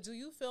 Right. But do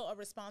you feel a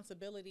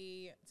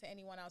responsibility to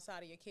anyone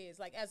outside of your kids?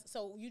 Like,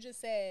 so you just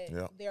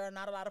said there are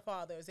not a lot of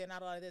fathers, there are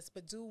not a lot of this,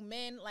 but do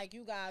men like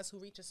you guys who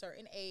reach a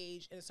certain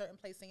age in a certain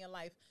place in your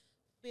life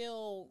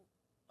feel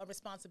a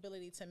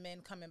responsibility to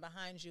men coming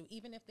behind you,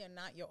 even if they're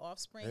not your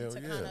offspring,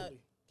 to kind of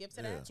give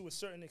to that? To a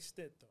certain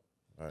extent,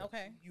 though. Right.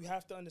 Okay. You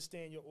have to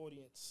understand your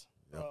audience.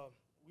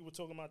 We were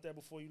talking about that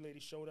before you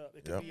ladies showed up.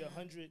 It could be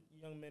 100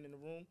 young men in the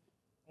room.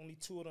 Only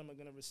 2 of them are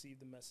going to receive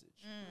the message.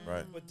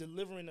 Right. But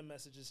delivering the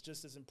message is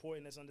just as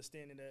important as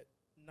understanding that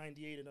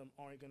 98 of them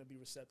aren't going to be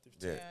receptive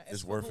to it.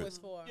 It's worth it.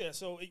 Yeah,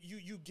 so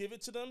you give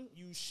it to them.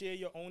 You share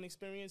your own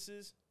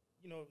experiences.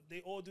 You know,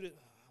 they all do it.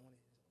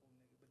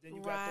 But then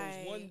you got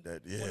those one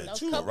that,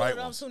 two right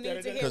ones.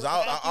 Because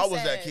I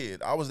was that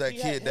kid. I was that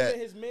kid that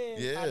his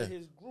man out of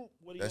his group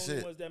were the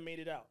only ones that made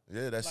it out.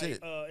 Yeah, that's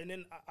it. And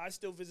then I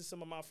still visit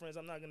some of my friends.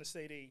 I'm not going to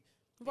say they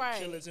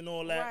killers and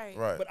all that.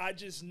 Right. But I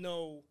just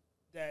know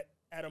that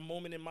at a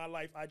moment in my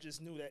life, I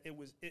just knew that it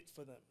was it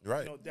for them.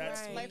 Right. You know,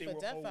 that's what they were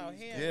always out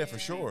here. Yeah, for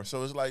sure.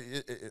 So it's like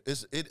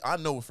I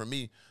know for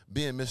me,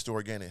 being Mr.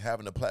 Organic,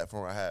 having the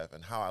platform I have,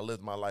 and how I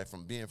lived my life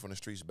from being from the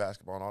streets,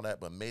 basketball, and all that,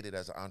 but made it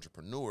as an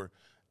entrepreneur,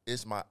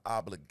 it's my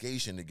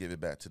obligation to give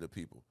it back to the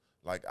people.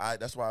 Like,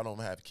 that's why I don't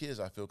have kids.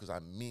 I feel, because I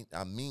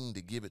mean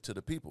to give it to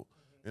the people.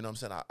 You know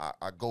what I'm saying?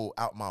 I go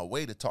out my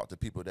way to talk to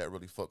people that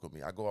really fuck with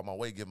me. I go out my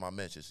way, give my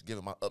messages, give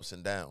them my ups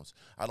and downs.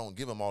 I don't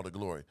give them all the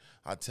glory.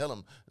 I tell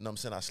them, you know what I'm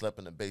saying, I slept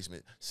in the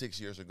basement 6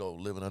 years ago,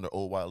 living under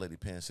old white lady,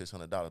 paying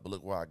 $600. But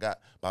look where I got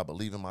by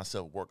believing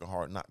myself, working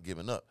hard, not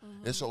giving up.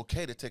 It's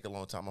okay to take a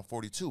long time. I'm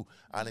 42.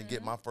 I didn't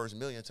get my first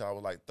million until I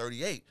was like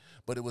 38.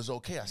 But it was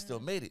okay. I still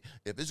made it.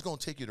 If it's going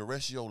to take you the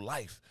rest of your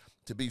life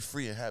to be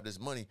free and have this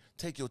money,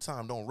 take your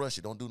time. Don't rush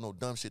it. Don't do no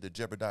dumb shit to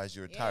jeopardize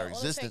your entire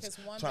existence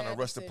trying to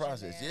rush the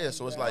process. Man.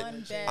 So it's like,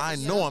 I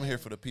know I'm here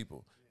for the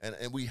people.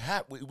 And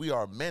we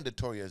are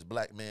mandatory as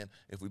black men,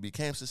 if we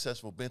became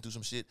successful, been through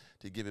some shit,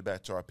 to give it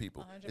back to our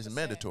people. 100%. It's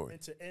mandatory.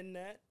 And to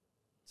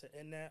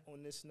end that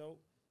on this note,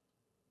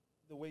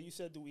 the way you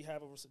said, you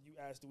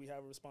asked, do we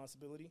have a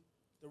responsibility?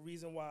 The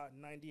reason why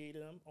 98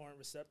 of them aren't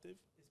receptive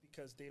is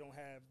because they don't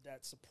have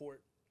that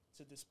support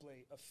to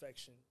display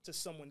affection to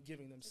someone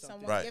giving them something.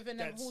 Someone Right. giving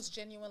them That's- who's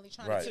genuinely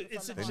trying Right. to give it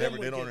It's from a the They heart. never, they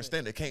genuine don't giving.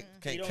 understand. They They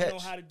can't don't catch. know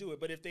how to do it.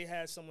 But if they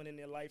had someone in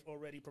their life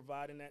already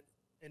providing that,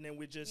 and then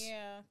we're just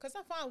Yeah, because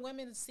I find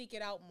women seek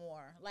it out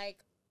more. Like,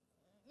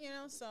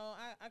 so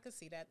I could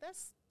see that.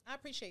 I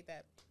appreciate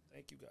that.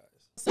 thank you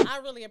guys. So I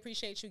really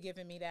appreciate you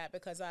giving me that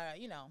because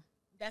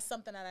that's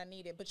something that I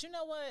needed. But you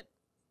know what?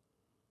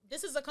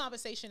 This is a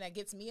conversation that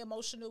gets me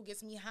emotional,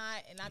 gets me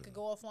hot, and I could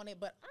go off on it.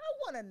 But I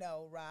want to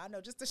know, Ra,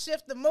 just to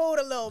shift the mood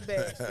a little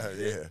bit.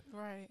 Yeah.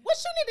 Right. What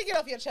you need to get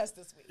off your chest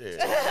this week?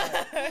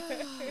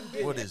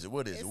 Yeah. What is it?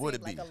 What is it? What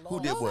it seemed be? like a Who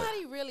long- did what?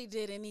 Nobody really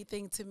did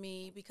anything to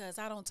me because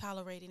I don't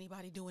tolerate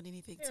anybody doing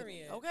anything to me.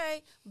 Period.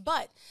 Okay?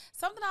 But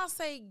something I'll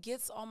say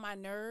gets on my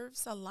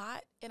nerves a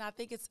lot, and I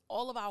think it's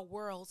all of our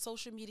world.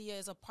 Social media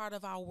is a part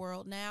of our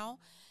world now,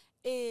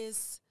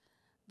 is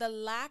the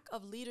lack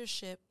of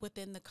leadership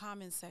within the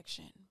comment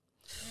section.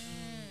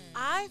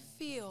 I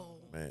feel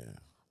Man,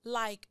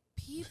 like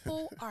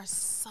people are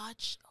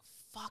such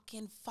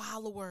fucking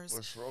followers.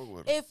 what's wrong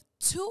with them? If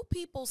two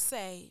people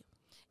say,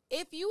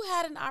 if you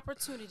had an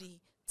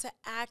opportunity to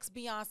ask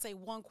Beyonce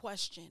one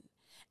question,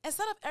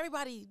 instead of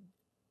everybody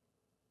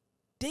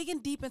digging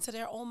deep into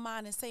their own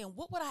mind and saying,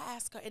 what would I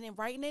ask her? And then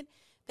writing it,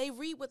 they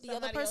read what the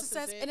Somebody other person else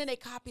says, is it. and then they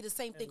copy the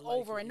same thing like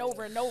over it, and yeah.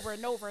 over and over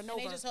and over and And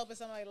over. they just hoping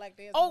somebody like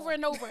theirs Over more.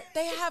 and over.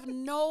 They have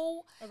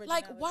no,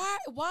 like,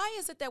 Originality. why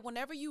is it that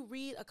whenever you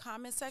read a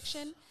comment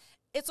section,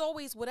 it's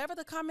always, whatever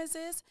the comments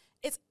is,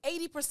 it's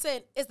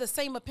 80% is the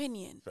same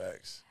opinion.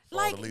 Facts.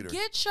 Follow Like, the leader.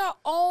 get your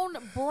own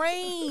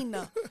brain,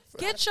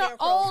 get your scarecrows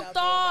own out there,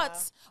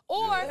 thoughts.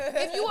 Or Yeah.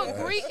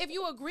 if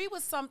you agree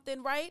with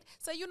something, right?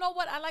 So you know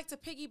what? I like to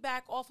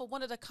piggyback off of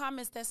one of the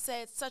comments that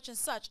said such and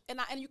such, and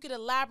you could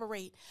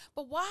elaborate.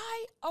 But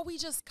why are we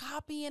just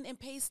copying and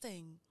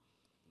pasting?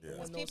 Yeah.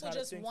 Because knows people how to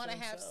just think want to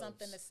for have themselves.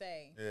 something to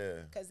say.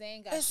 Yeah. Because they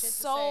ain't got It's shit to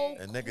so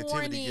say. And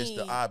negativity gets the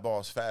corny.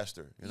 eyeballs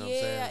faster. You know what I'm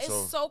saying?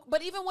 it's so.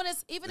 But even when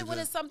it's Is when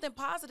it- it's something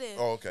positive,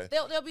 Oh, okay.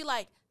 They'll be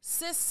like,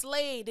 sis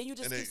slayed, and you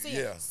just And keep they-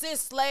 seeing yeah.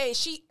 sis slayed.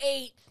 She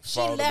ate. She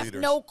Follow the left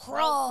leaders. no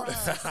crumbs.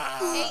 Eight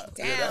Yeah,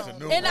 that's a down.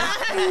 new And one.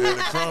 I, Yeah,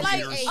 the crumb like,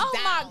 eaters. oh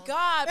my down.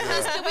 God,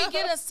 please, can we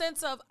get a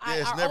sense of Yeah,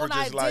 it's our never own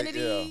just like,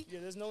 identity? Yeah,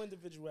 there's no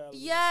individuality.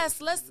 on Yes,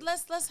 social let's media.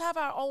 let's have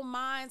our own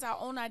minds, our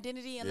own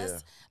identity, and Yeah.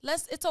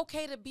 let's it's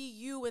okay to be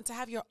you and to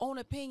have your own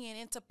opinion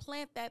and to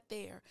plant that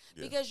there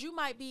Yeah. because you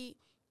might be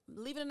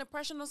leaving an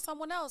impression on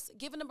someone else,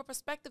 giving them a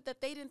perspective that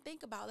they didn't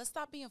think about. Let's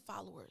stop being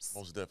followers.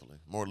 Most definitely.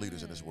 More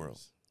leaders in this world.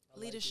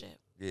 Leadership.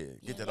 Yeah,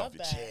 get that I off love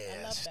your that.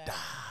 I love chest.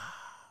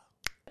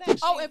 that.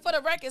 Oh, and for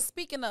the record,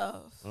 speaking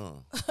of, Uh,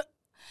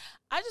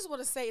 I just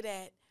want to say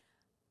that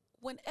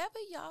whenever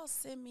y'all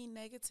send me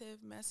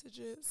negative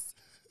messages,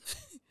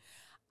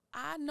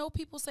 I know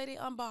people say they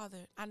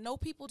unbothered. I know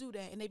people do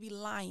that, and they be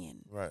lying.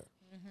 right.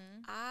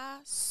 I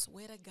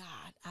swear to God,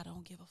 I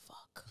don't give a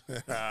fuck.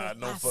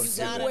 no I fuck You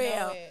gotta given. know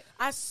swear. it.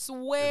 I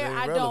swear It ain't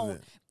I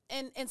relevant.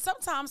 don't. And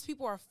sometimes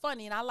people are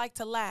funny, and I like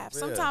to laugh. Yeah.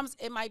 Sometimes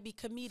it might be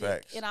comedic,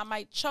 Facts. and I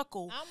might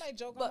chuckle. I might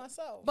joke But- on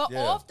myself. But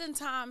Yeah.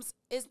 oftentimes,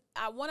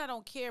 one, I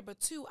don't care, but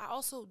two, I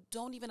also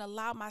don't even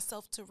allow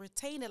myself to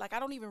retain it. Like, I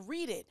don't even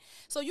read it.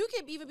 So you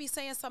can even be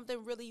saying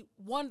something really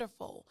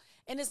wonderful,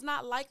 and it's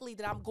not likely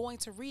that I'm going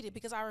to read it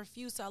because I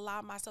refuse to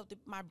allow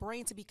my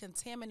brain to be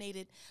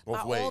contaminated Both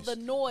by all ways. the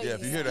noise. Yeah,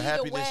 if you hear the Either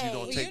happiness, you way.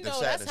 don't Well, take you the know,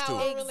 sadness that's how too.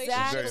 our It's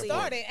relationship very important.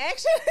 started.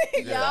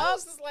 Actually, Yeah. I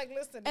was just like,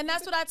 listen. And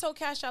that's what I told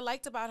Cash I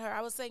liked about her.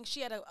 I was saying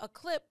she had a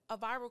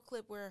viral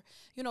clip where,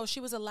 she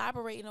was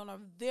elaborating on a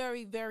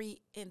very,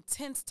 very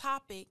intense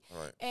topic.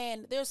 Right.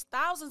 And there's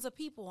thousands of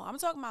people. I'm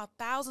talking about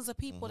thousands of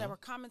people that were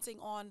commenting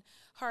on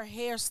her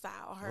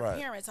hairstyle, her Right.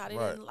 appearance, how they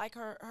Right. didn't like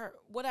her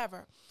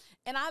whatever.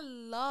 And I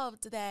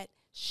loved that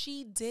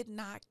she did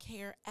not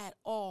care at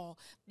all.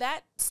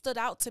 That stood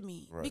out to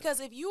me. Right. Because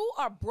if you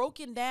are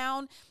broken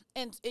down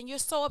and you're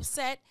so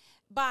upset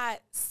by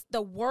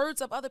the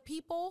words of other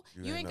people,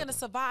 you ain't nothing. gonna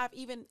survive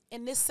even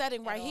in this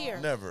setting right all. here.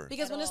 Never.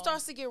 Because At when it all.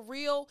 starts to get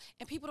real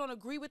and people don't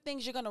agree with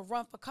things, you're gonna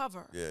run for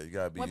cover. Yeah, you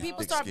gotta be. When people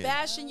thick start skinned.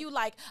 bashing you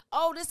like,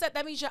 oh,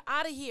 that means you're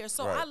out of here.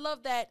 So Right. I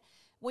love that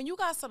when you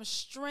got some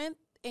strength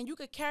and you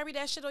could carry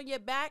that shit on your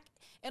back,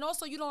 and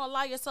also you don't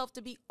allow yourself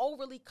to be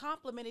overly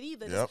complimented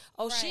either. Yep.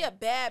 Oh, she Right. a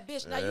bad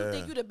bitch. Now you Yeah.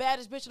 think you the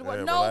baddest bitch in the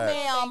world. Yeah, No, relax.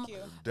 ma'am. Thank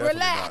you. Definitely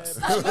Relax.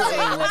 not. I Definitely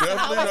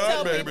always not,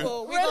 tell baby.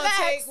 people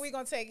Relax. we're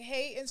gonna take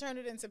hate and turn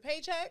it into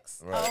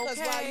paychecks. Right. Because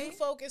while Okay. you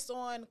focus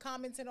on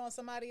commenting on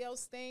somebody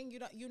else's thing,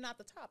 you're not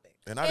the topic.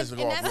 And I just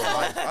And- go and off real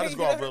that's life. I just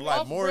go off real life.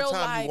 Off More real time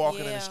life, you walking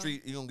in yeah. the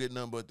street, you don't get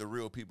nothing but the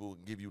real people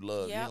give you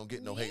love. You Yep. don't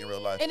get no hate in real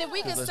life. And if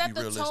we can Let's set be the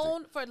realistic.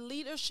 tone for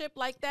leadership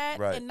like that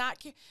Right. and not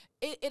care,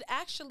 it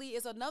actually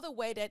is another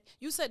way that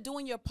you said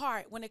doing your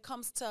part when it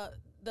comes to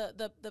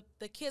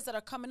the kids that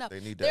are coming up. They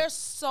need that. They're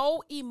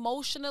so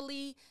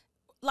emotionally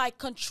like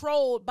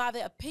controlled by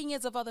the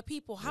opinions of other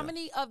people. How Yeah.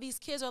 many of these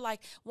kids are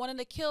like wanting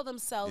to kill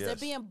themselves? They're Yes.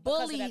 being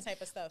Because of bullied. that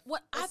type of stuff.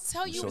 What I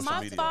tell you, Social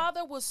my media.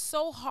 father was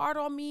so hard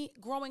on me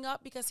growing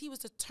up because he was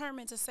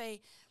determined to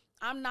say,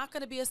 I'm not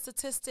going to be a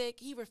statistic.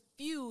 He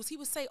refused. He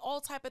would say all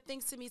type of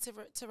things to me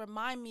to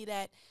remind me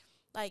that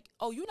like,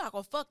 oh, you're not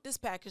gonna fuck this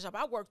package up.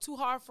 I worked too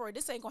hard for it.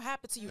 This ain't gonna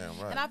happen to you. Damn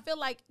right. And I feel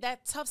like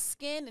that tough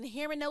skin and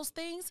hearing those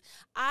things,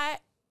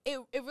 it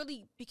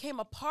really became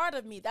a part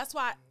of me. That's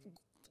why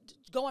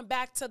going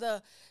back to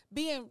the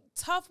being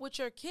tough with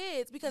your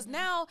kids, because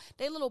now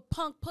they little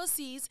punk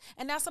pussies,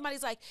 and now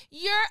somebody's like,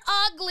 you're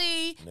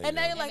ugly, and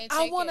they're like,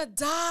 I want to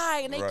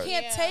die, and they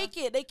can't take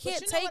it. They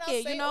can't take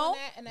it, you know?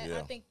 And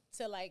I think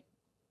to like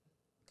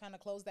kind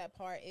of close that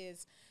part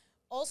is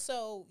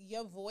also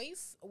your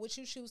voice, what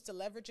you choose to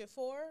leverage it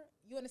for,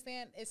 you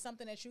understand, is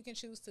something that you can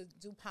choose to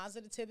do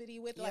positivity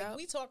with. Yep. Like,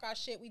 we talk our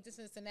shit, we this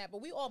and that,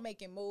 but we all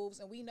making moves,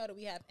 and we know that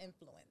we have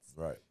influence.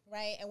 Right?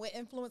 And with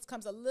influence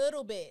comes a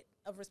little bit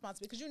of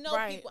responsibility. Because you know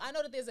people, I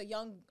know that there's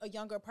a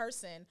younger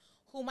person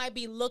who might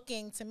be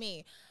looking to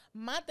me.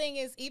 My thing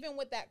is, even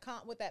with that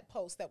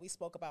post that we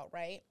spoke about,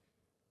 right?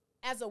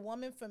 As a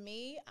woman, for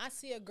me, I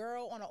see a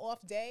girl on an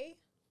off day,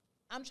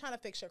 I'm trying to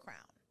fix your crown.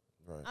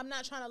 Right. I'm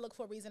not trying to look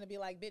for a reason to be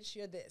like, bitch,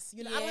 you're this.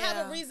 You know, I don't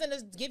have a reason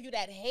to give you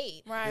that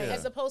hate. Right.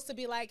 As opposed to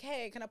be like,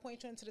 hey, can I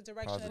point you into the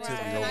direction of this?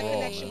 Can I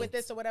connect you with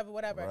this or whatever.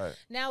 Right.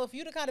 Now, if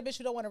you the kind of bitch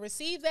who don't want to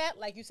receive that,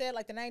 like you said,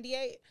 like the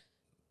 98,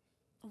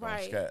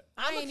 right.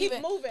 I'm gonna keep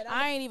moving.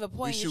 I ain't even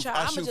pointing your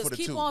child. I'm gonna just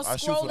keep on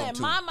scrolling.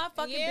 Mind my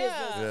fucking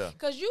business.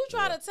 Because you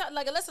try to tell,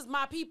 like, unless it's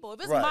my people.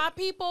 If it's my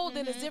people,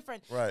 then it's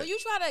different. Right. But you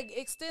try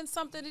to extend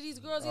something to these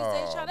girls these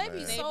days, they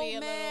be so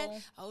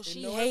mad. Oh,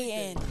 she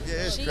hating.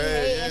 Yeah, she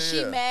hating.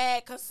 She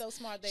mad. Cause so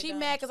smart. She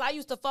mad because I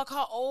used to fuck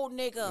her old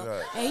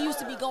nigga. And he used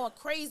to be going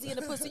crazy in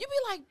the pussy. You be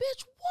like,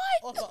 bitch,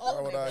 what?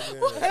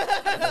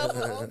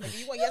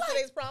 You want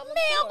yesterday's problem?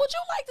 Man, would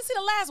you like to see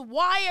the last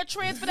wire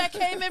transfer that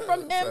came in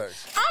from him?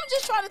 I'm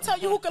just trying to tell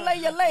you who can lay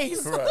your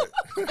lace. Right.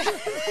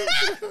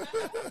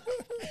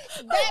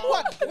 That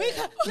one.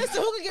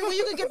 Listen, who can get where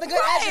you can get the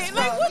good edges.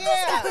 Like, what does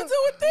that have to do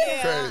with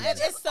this? And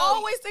it's so,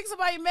 always think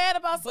somebody mad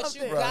about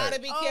something. But you gotta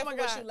be careful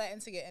what you let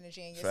into your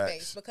energy and your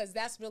space, because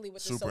that's really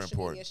what the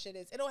social media shit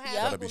is. It'll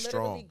have people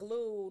literally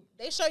glued.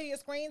 They show you your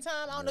screen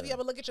time. I don't know if you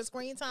ever look at your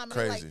screen time.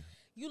 And like,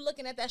 you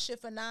looking at that shit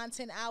for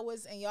 9-10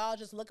 hours, and y'all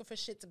just looking for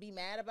shit to be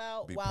mad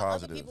about, while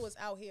other people is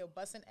out here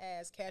busting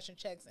ass, cashing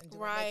checks, and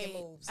doing making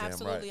moves.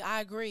 Absolutely,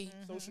 I agree.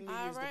 Social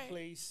media is the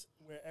place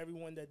where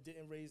everyone that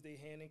didn't raise their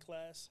hand in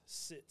class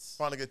sits.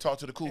 Finally get to talk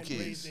to the cool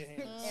kids. They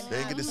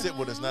didn't get to sit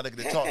with us, now they get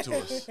to talk to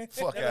us.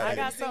 Fuck out of here. I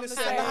got something to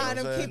say. Behind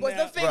them keyboards,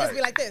 the fingers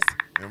be like this.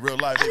 In real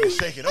life, they be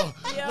shaking. Oh,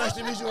 nice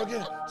to meet you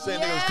again. Same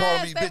niggas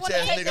calling me bitch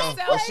ass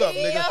nigga. What's up,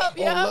 nigga?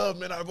 Oh, love,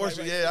 man. I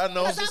worship. Yeah, I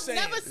know. Because I've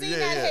never seen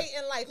that hate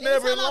in life.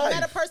 Anytime I've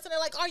met a person, they're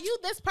like, are you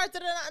this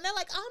person? And they're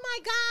like, oh my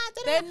God.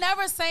 They're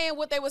never saying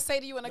what they would say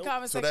to you in the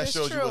comment section. So that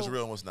shows you what's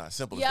real and what's not.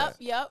 Simple as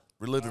that. Yep.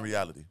 We're living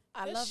reality.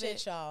 I love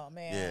it, y'all,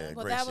 man. Yeah,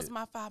 well, that was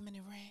my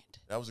 5-minute rant.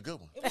 That was a good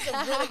one. It was a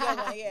really good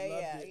one.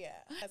 Yeah.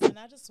 And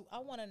I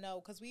want to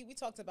know, because we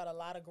talked about a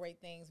lot of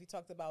great things. We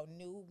talked about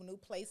new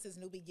places,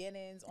 new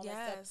beginnings, all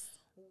that stuff.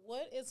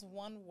 What is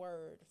one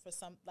word for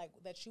some, like,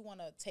 that you want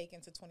to take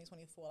into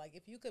 2024? Like,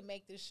 if you could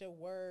make this your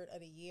word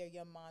of the year,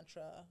 your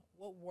mantra,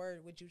 what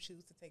word would you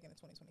choose to take into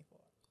 2024?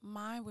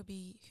 Mine would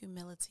be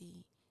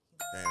humility.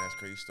 Dang, that's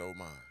crazy. You stole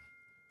mine.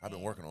 I've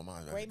been working on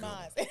mine. Great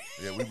minds.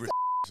 Yeah, we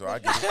so I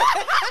get it.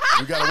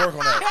 We got to work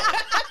on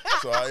that.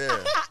 So,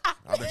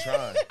 I've been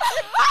trying.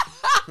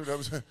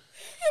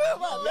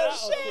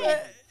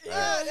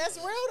 Yeah, that's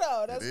real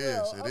though. That's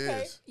real. It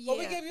is. Well,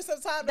 we give you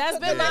some time. That's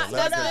been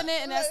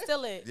it, and that's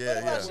still it.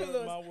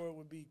 My word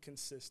would be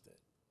consistent.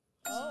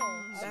 Oh,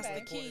 that's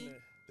the key.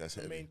 That's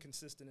heavy. Remain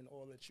consistent in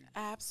all that you do.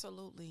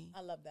 Absolutely.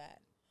 I love that.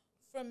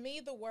 For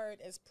me, the word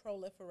is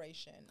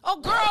proliferation.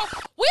 Oh, girl,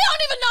 we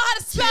don't even know how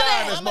to spell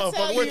it. This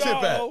motherfucker, where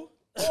Tip at?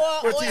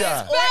 Where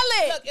T.I.? Spell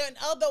it. Look, in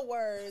other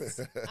words,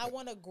 I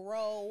want to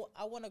grow.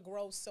 I want to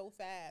grow so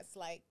fast,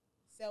 like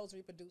cells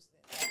reproducing.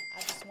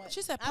 I just want.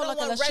 She said, I don't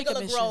want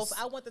regular growth.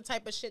 I want the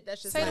type of shit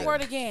that's just. Say the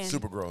word again.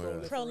 Super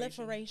growth.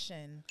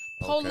 Proliferation.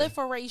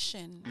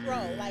 Proliferation.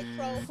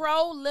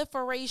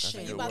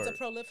 Proliferation. You about to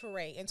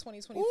proliferate in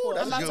 2024. Ooh,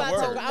 that's a good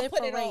word. I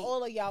put it on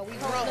all of y'all. We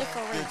growing.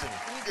 Proliferate.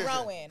 We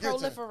growing.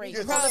 Proliferate.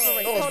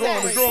 Proliferate.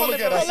 Oh, it's growing.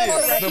 Look at it. I see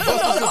it. The bust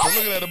is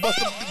looking at it.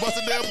 Bust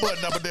a damn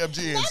button up a damn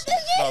jeans.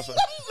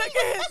 Look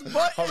at his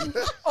button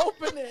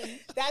opening.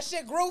 That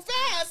shit grew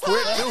fast.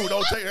 Quit, dude.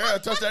 Don't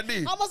touch that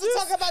knee. I'm supposed to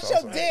talk about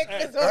your dick.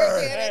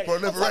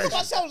 Proliferation.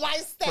 Talk about your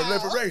lifestyle.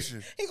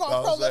 Proliferation. He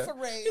gonna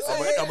proliferate.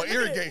 I'm gonna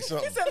irrigate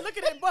something. He said, look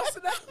at it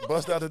busting out.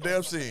 Bust out the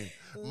damn scene.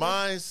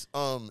 Mine's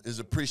is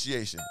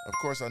appreciation. Of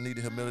course, I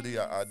needed humility.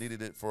 I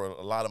needed it for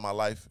a lot of my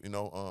life,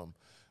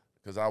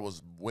 because I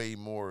was way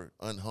more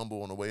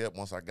unhumble on the way up.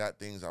 Once I got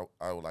things,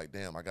 I was like,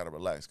 damn, I got to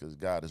relax because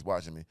God is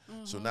watching me.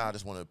 Mm-hmm. So now I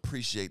just want to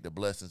appreciate the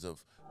blessings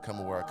of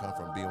coming where I come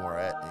from, being where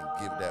I'm at, and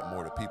give that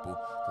more to people,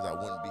 because I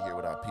wouldn't be here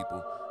without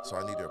people. So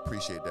I need to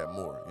appreciate that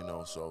more,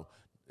 So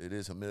it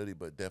is humility,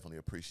 but definitely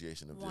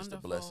appreciation of just the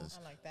blessings.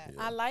 I like that.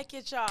 Yeah. I like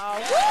it,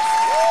 y'all.